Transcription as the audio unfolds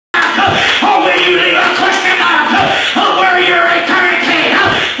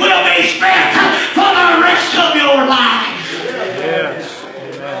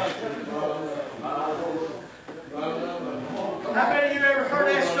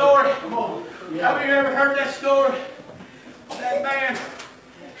Have you ever heard that story? That man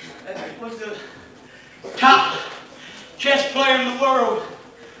that was the top chess player in the world.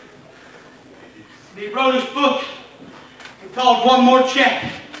 And he wrote his book called One More Check.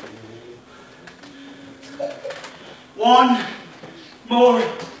 One more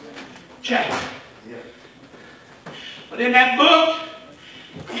check. But in that book,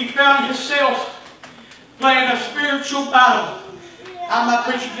 he found himself playing a spiritual battle. I'm not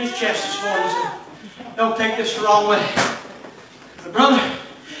preaching just chess this morning, so don't take this the wrong way. But brother,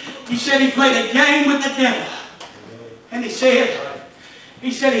 he said he played a game with the devil. And he said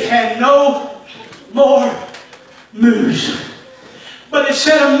he had no more moves. But it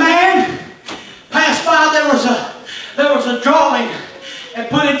said a man passed by, there was a drawing and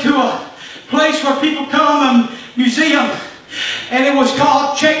put into a place where people come, a museum, and it was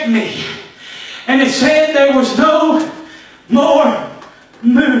called Check Me. And it said there was no more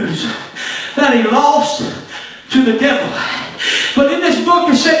moves, that he lost to the devil. But in this book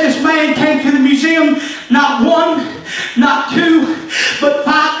it said this man came to the museum not one, not two, but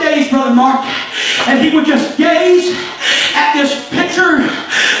 5 days, Brother Mark, and he would just gaze at this picture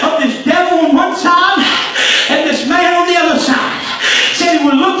of this devil on one side and this man on the other side. Said he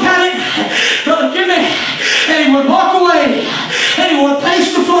would look at it, Brother Jimmy, and he would walk away, and he would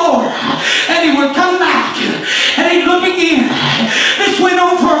pace the floor, and he would come back, and he'd look again. This went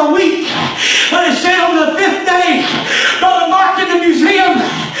on for a week, but it said on the 5th day, Brother Mark, in the museum,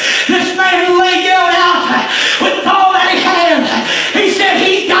 this man laid out with all that he had. He said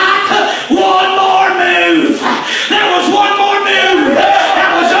he got one more move. There was one more move that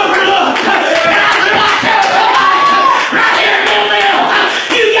was overlooked. And I would like to tell somebody right here in Millville,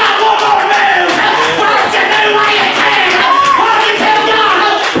 you got one more move. Why don't you do what you can? Why don't you tell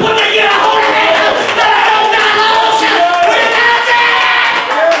God when you get a hold of him that I don't got lost without you?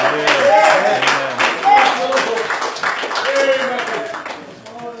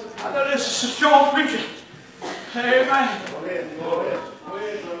 I know this is a strong preaching. Amen.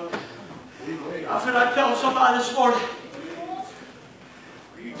 I feel like telling somebody this morning,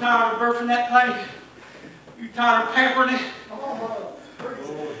 are you tired of birthing that thing? You tired of pampering it?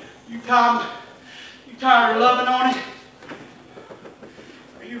 You tired of loving on it?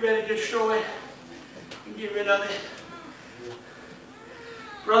 Are you ready to destroy it and get rid of it?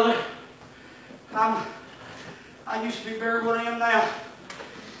 Brother, I used to be buried what I am now.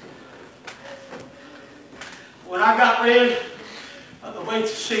 When I got rid of the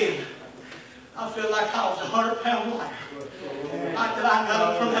weights of sin, I feel like I was 100-pound lighter. After I got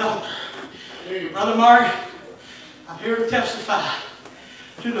up from the altar. Brother Mark, I'm here to testify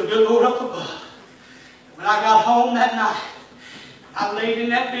to the good Lord up above. When I got home that night, I laid in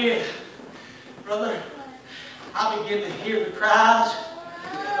that bed. Brother, I began to hear the cries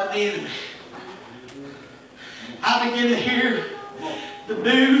of the enemy. I began to hear the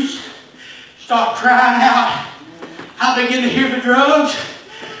booze start crying out. I began to hear the drugs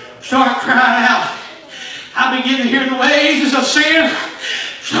start crying out. I began to hear the waves of sin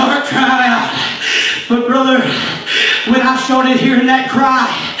start crying out. But brother, when I started hearing that cry,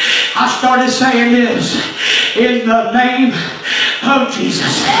 I started saying this, in the name of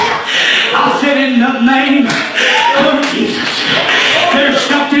Jesus. I said, in the name of Jesus. There's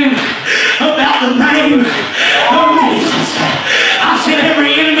something about the name of Jesus. I said,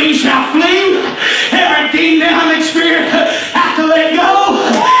 every enemy shall flee. Every demon I'm experiencing have to let go.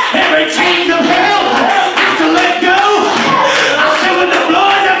 Every chains of hell have to let go. I said, when the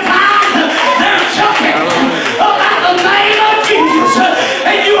blood of God, there's something about the name of Jesus.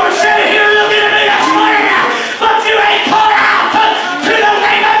 And you are sitting here looking at me this morning, but you ain't called out to the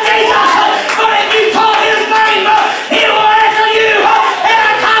name of Jesus. But if you call his name, he will answer you. And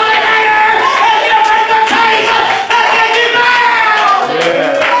a commentator, and you'll make the case and get you down.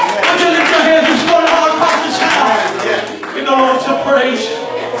 I'm going to lift your hands this morning all across this house. Give the Lord some praise.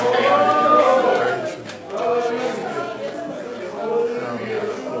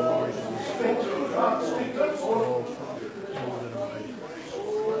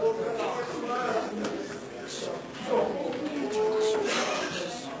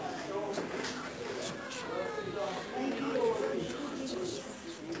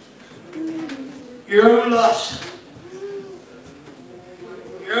 Your own lust,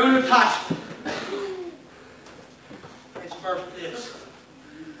 your own attachment, it's birthed this.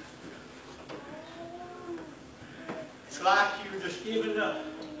 It's like you're just giving up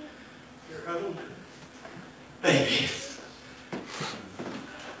your own baby.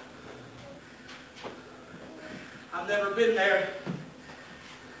 I've never been there.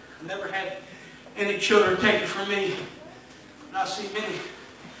 I've never had any children taken from me. And I see many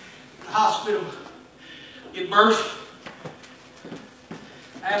hospital, give birth,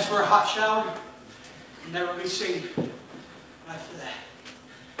 ask for a hot shower, and never be seen after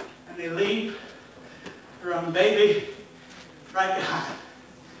that. And they leave their own baby right behind.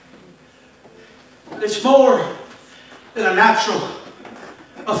 But it's more than a natural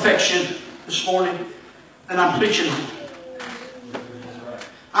affection this morning that I'm preaching on.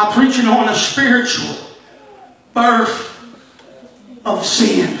 I'm preaching on a spiritual birth of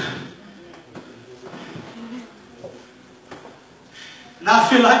sin. And I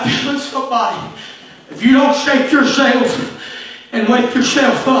feel like telling somebody, if you don't shake yourself and wake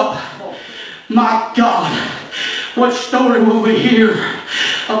yourself up, my God, what story will we hear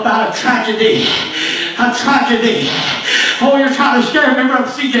about a tragedy? A tragedy. Oh, you're trying to scare me, Brother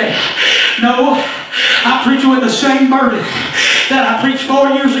CJ. No, I'm preaching with the same burden that I preached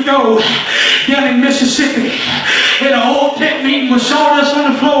 4 years ago down in Mississippi in an old tent meeting with sawdust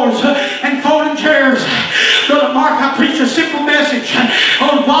on the floors and folding chairs. Brother Mark, I preached a simple message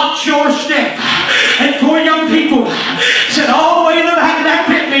on watch your step. And 4 young people said all the way in the back of that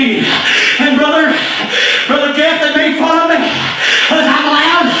tent meeting. And Brother Jeff, they made fun of me because I'm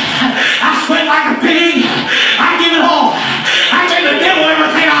loud. I sweat like a pig. I give it all. I give the devil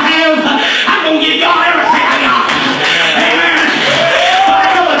everything I have. I'm going to give God everything I got. Amen. But I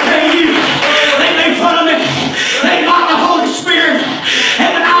got to tell you, they made fun of me. They mocked the Holy Spirit. And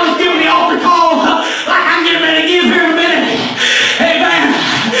when I was giving the altar call, like I'm getting ready to give here in a minute, amen,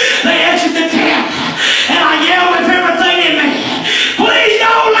 they exit the tent. And I yelled with everything in me, please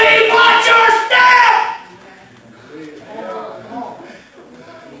don't leave, watch your step.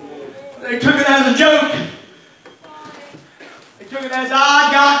 They took it as a joke. They took it as I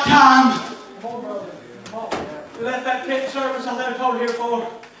got time. We left that tent service I left over here for.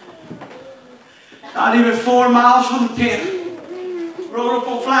 Not even 4 miles from the tent. Rolled up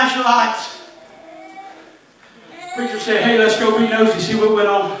on flashing lights. Preacher said, hey, let's go be nosy, see what went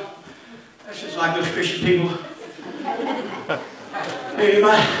on. That's just like those Christian people.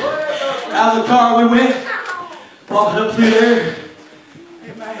 Amen. Out of the car we went. Walking up through there.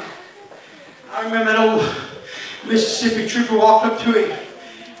 Amen. I remember that old Mississippi trooper walked up to him.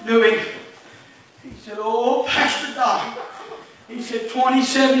 Knew him. He said, oh, Pastor Doc. He said,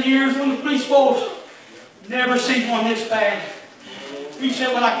 27 years on the police force. Never seen one this bad. He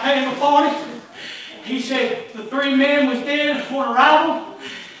said, when I came upon it, he said, the 3 men was dead on arrival.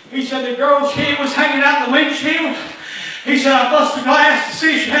 He said, the girl's head was hanging out the windshield. He said, I busted the glass to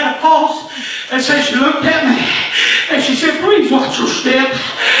see if she had a pulse. And said, she looked at me. And she said, please watch your step.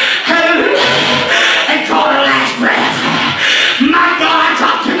 Hallelujah. And caught her last breath. My God, I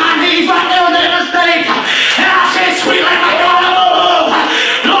dropped to my knees right there on the interstate. And I said, sweet Lamb of God, I'm alone.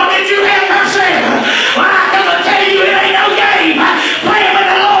 Lord, did you have mercy? Well, I come to tell you, it ain't no game. Playing with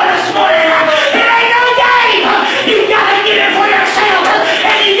the Lord this morning. It ain't no game. You got to get it for yourself.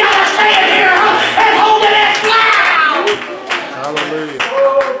 And you got to stand here and hold it as loud. Hallelujah.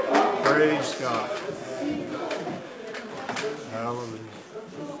 Praise God. Hallelujah.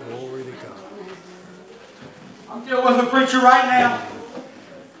 Glory to God. I'm dealing with a preacher right now.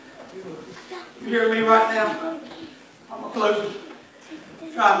 You hear me right now? I'm going to close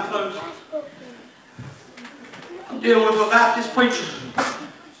it. Try and close. I'm dealing with a Baptist preacher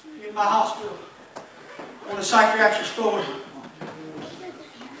in my hospital on a psychiatric floor.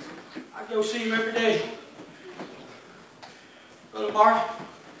 I go see him every day. Brother Mark,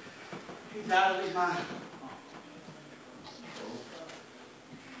 he's out of his mind.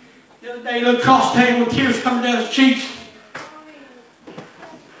 The other day he looked across the table with tears coming down his cheeks.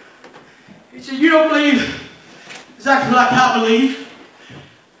 He said, you don't believe exactly like I believe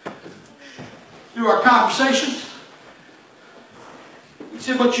through our conversations. He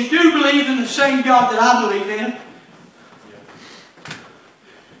said, but you do believe in the same God that I believe in.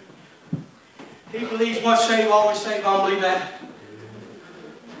 He believes once saved, always saved. I don't believe that.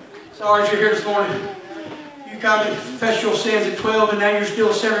 Sorry if you're here this morning. You come and confess your sins at 12 and now you're still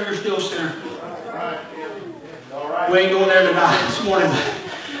a sinner, you're still a sinner. We ain't going there tonight, this morning.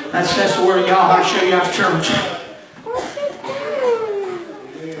 That's the word of God. I'll show you after church.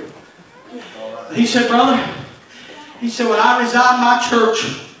 He said, brother, he said, when I resigned my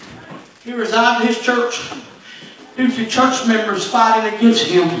church, he resigned his church due to church members fighting against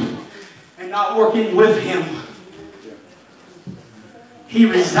him and not working with him. He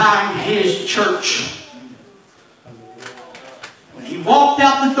resigned his church. When he walked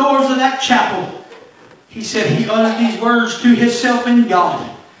out the doors of that chapel, he said he uttered these words to himself and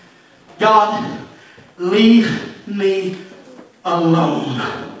God. God, leave me alone.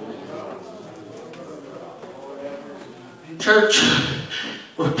 And church,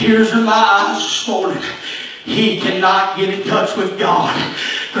 with tears in my eyes this morning, he cannot get in touch with God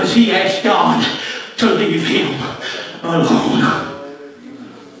because he asked God to leave him alone.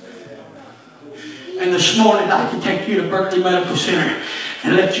 And this morning I can take you to Berkeley Medical Center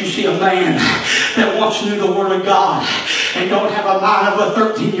and let you see a man that once knew the Word of God and don't have a mind of a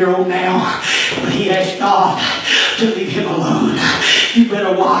 13-year-old now. But he asked God to leave him alone. You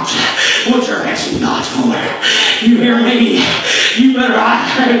better watch what you're asking God for. You hear me? You better,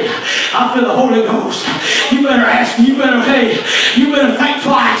 I feel the Holy Ghost. You better ask, you better think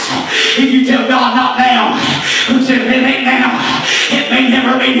twice. If you tell God not now, who said it ain't now, it may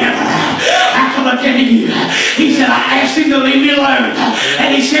never be never. How come I'm telling you? He said, I asked him to leave me alone.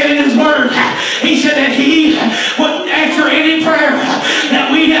 And he said in his word, he said that he wouldn't answer any prayer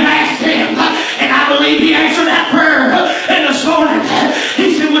that we have asked him. And I believe he answered that prayer. And this morning,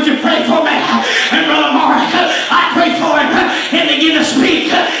 he said, would you pray for me? And Brother Mark, I prayed for him and began to speak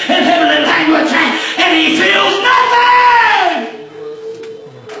in heavenly language. And he feels nothing.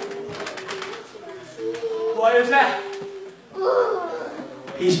 What is that?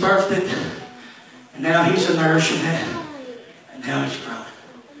 He's bursted. And now he's a nurse. And now he's growing.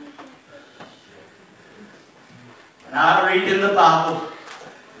 And I read in the Bible,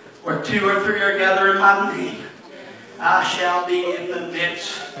 where 2 or 3 are gathered in my name, I shall be in the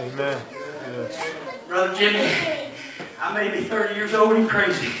midst. Amen. Yes. Brother Jimmy, I may be 30 years old and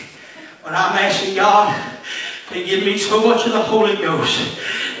crazy, but I'm asking God to give me so much of the Holy Ghost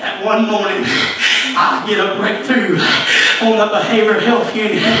that one morning I'll get a breakthrough on the behavioral health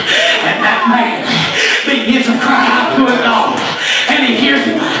unit, and that man begins to cry out to a God, and he hears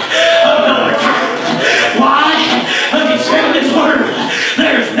him another time. Why? Because he said in his word,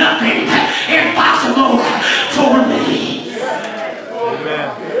 there's nothing impossible for me. Amen.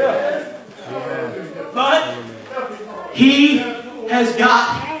 But he has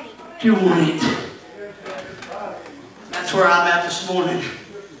got to want it. That's where I'm at this morning.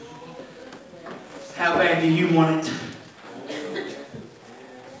 How bad do you want it?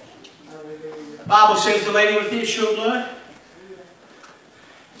 The Bible says the lady with the issue of blood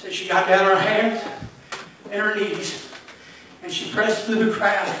said she got down on her hands and her knees and she pressed through the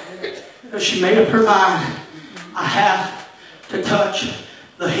crowd because she made up her mind, I have to touch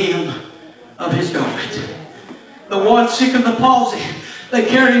the hem of his garment. The one sick of the palsy, they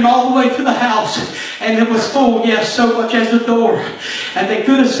carried him all the way to the house, and it was full, yes, so much as the door. And they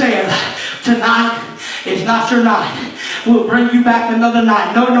could have said, tonight is not your night. We'll bring you back another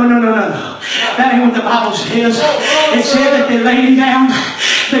night. No. That ain't what the Bible says. It said that they laid him down,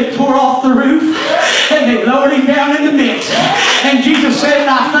 they tore off the roof, and they lowered him down in the midst. And Jesus said,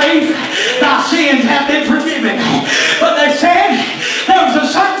 thy faith, thy sins have been forgiven. But they said there was a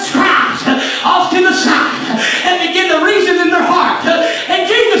certain scribes off to the side and began to reason in their heart. And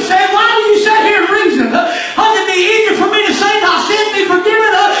Jesus said, why do you sit here and reason? Ought it be easier for me to say thy sins be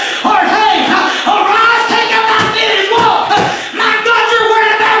forgiven, or hey, arise, take up thy bed and walk. My God, you're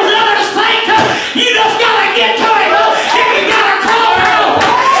worried about what others think. You just got to get to him. If you got to crawl through,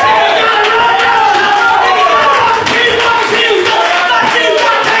 if you got to run down, if you got to walk through those shoes, but you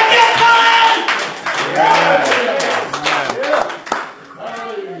got to get to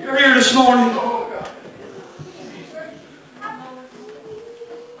him. You're here this morning.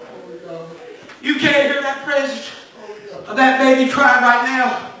 You can't hear that presence of that baby cry right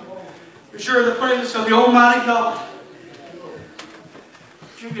now. Because you're in the presence of the Almighty God.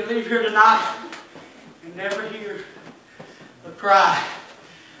 But you can leave here tonight and never hear the cry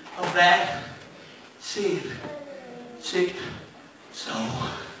of that sin sick soul.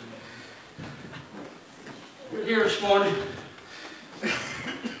 You're here this morning.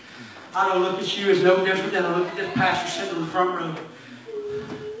 I don't look at you as no different than I look at this pastor sitting in the front row.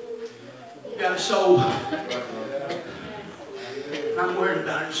 You got a soul. And I'm worried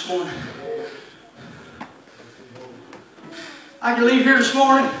about it this morning. I can leave here this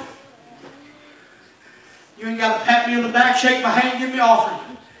morning. You ain't got to pat me on the back, shake my hand, give me an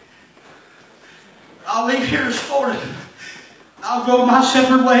offering. I'll leave here this morning. I'll go my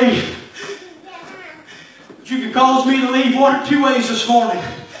separate way. But you can cause me to leave one or two ways this morning.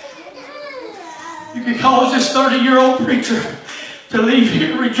 You can cause this 30-year-old preacher to leave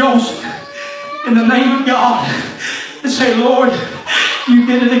here rejoicing in the name of God and say, Lord, you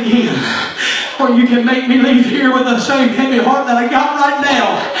did it again. Or you can make me leave here with the same heavy heart that I got right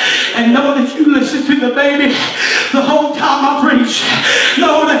now and know that you listened to the baby the whole time I preach.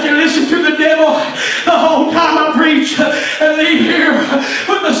 Know that you listened to the devil the whole time I preach, and leave here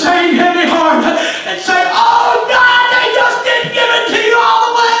with the same heavy heart and say, oh God, they just didn't give it to you all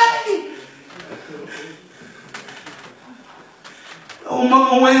the way.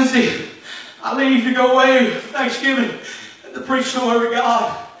 On Wednesday, I leave to go away for Thanksgiving and to preach the Word of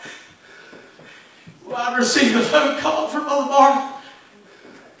God. Well, I received a phone call from Brother Mark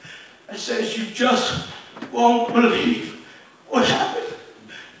that says, you just won't believe what happened.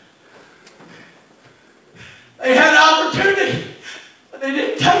 They had an opportunity, but they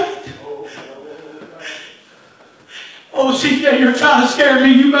didn't take it. Oh, CJ, you're trying to scare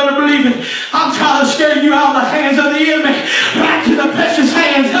me. You better believe it. I'm trying to scare you out of the hands of the enemy, back to the precious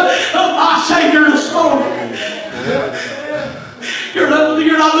hands of my Savior this morning. You're not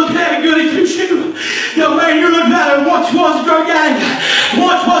looking at a goody two-shoe. Young man, you're looking at it. Once was a drug addict.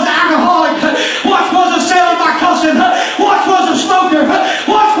 Once was an alcoholic. Once was a sailor by cussing. Once was a smoker.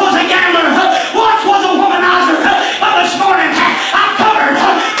 Once was a gambler. Once was a womanizer. But this morning, I'm covered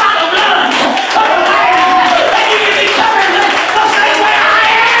by the blood of the Lamb. And you can be covered the same way I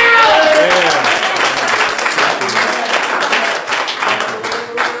am.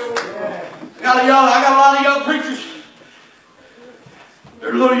 I got a lot of young preachers. They're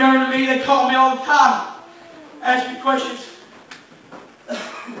a little younger than me. They call me all the time, ask me questions.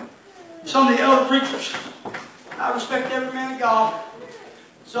 Some of the elder preachers, I respect every man of God.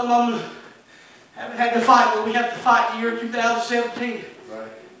 Some of them haven't had to fight, but we have to fight the year 2017.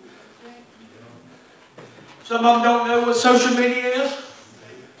 Right. Some of them don't know what social media is.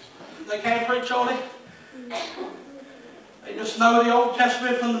 They can't preach on it. They just know the Old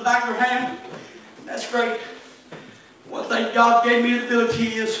Testament from the back of their hand. That's great. One thing God gave me the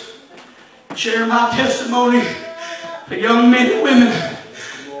ability is to share my testimony to young men and women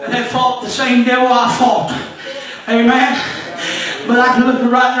that have fought the same devil I fought. Amen. But I can look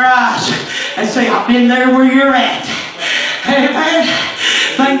right in their eyes and say, I've been there where you're at. Amen.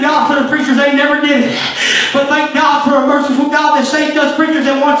 Thank God for the preachers, they never did it. But thank God for a merciful God that saved us preachers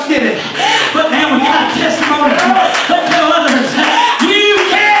that once did it. But now we got a testimony to tell others, you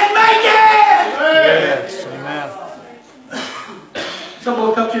can make it. Yes. Amen. Someone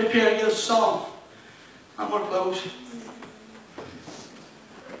will come to the piano and give us a song. I'm going to close.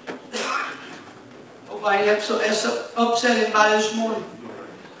 Hope I ain't upset anybody this morning.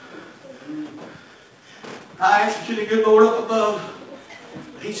 I answer to the good Lord up above.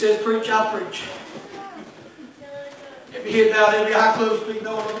 He says, preach, I'll preach. Every head bowed, every eye closed, please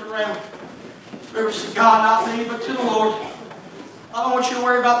no one looking around. Reverence to God, not me, but to the Lord. I don't want you to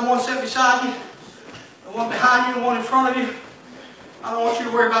worry about the one sitting beside you, the one behind you, the one in front of you. I don't want you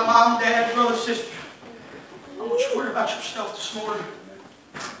to worry about mom, dad, brother, sister. I want you to worry about yourself this morning.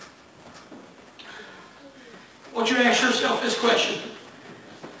 I want you to ask yourself this question.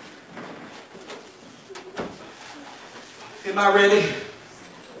 Am I ready?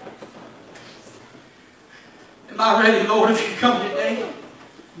 Am I ready, Lord, if you come today?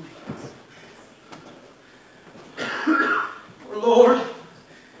 Or Lord,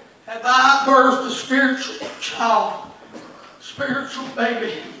 have I birthed a spiritual child? Spiritual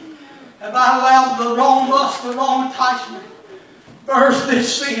baby. Have I allowed the wrong lust, the wrong enticement, birth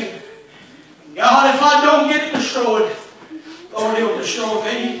this sin? God, if I don't get it destroyed, Lord, it will destroy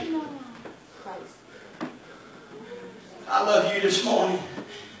me. I love you this morning.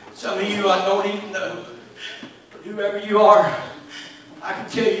 Some of you I don't even know. But whoever you are, I can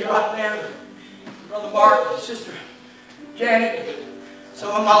tell you right now, Brother Mark, Sister Janet,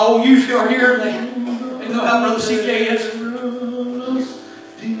 some of my old youth who are here, they know how Brother CJ is.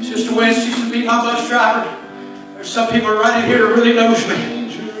 Sister West used to be my bus driver. There's some people right in here that really knows me.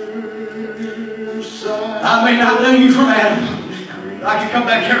 I may not know you from Adam, but I can come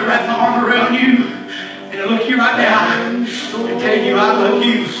back here and wrap my arm around you and look you right now and tell you I love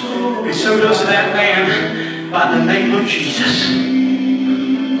you. And so does that man by the name of Jesus.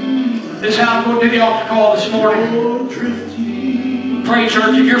 This is how I'm going to do the altar call this morning. Pray,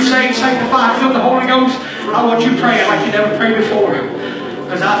 church. If you're saved, sanctified, filled with the Holy Ghost, I want you praying like you never prayed before.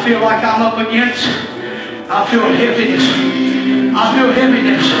 Because I feel like I'm up against, I feel heaviness. I feel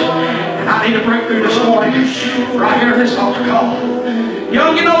heaviness. And I need a breakthrough this morning. Right here at this altar call.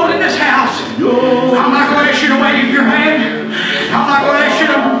 Young and old in this house. I'm not going to ask you to wave your hand. I'm not going to ask you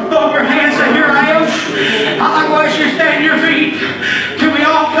to throw your hands and say, here I am. I'm not going to ask you to stand your feet till we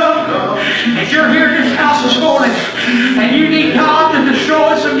all come. If you're here in this house this morning and you need God to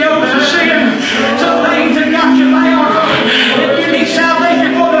destroy some yokes of sin, some things that got you bound, if you need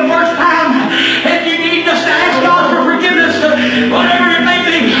salvation for the first time, if you need just to ask God for forgiveness, whatever it may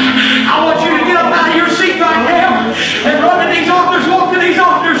be, I want you to get up out of your seat right now and run to these altars, walk to these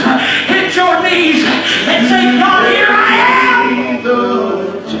altars, hit your knees and say, God, here I am.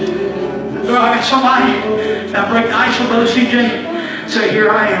 I got somebody that break the ice with Brother CJ. Say, here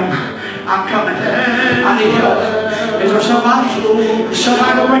I am. I'm coming. I need help. Is there somebody?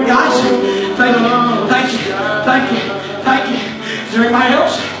 Somebody will ring, guys. Thank you. Thank you. Thank you. Thank you. Is there anybody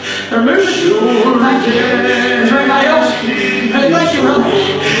else? They're moving. Thank you. Is there anybody else? Hey, thank you, brother.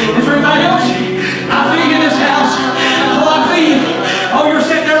 Is there anybody else?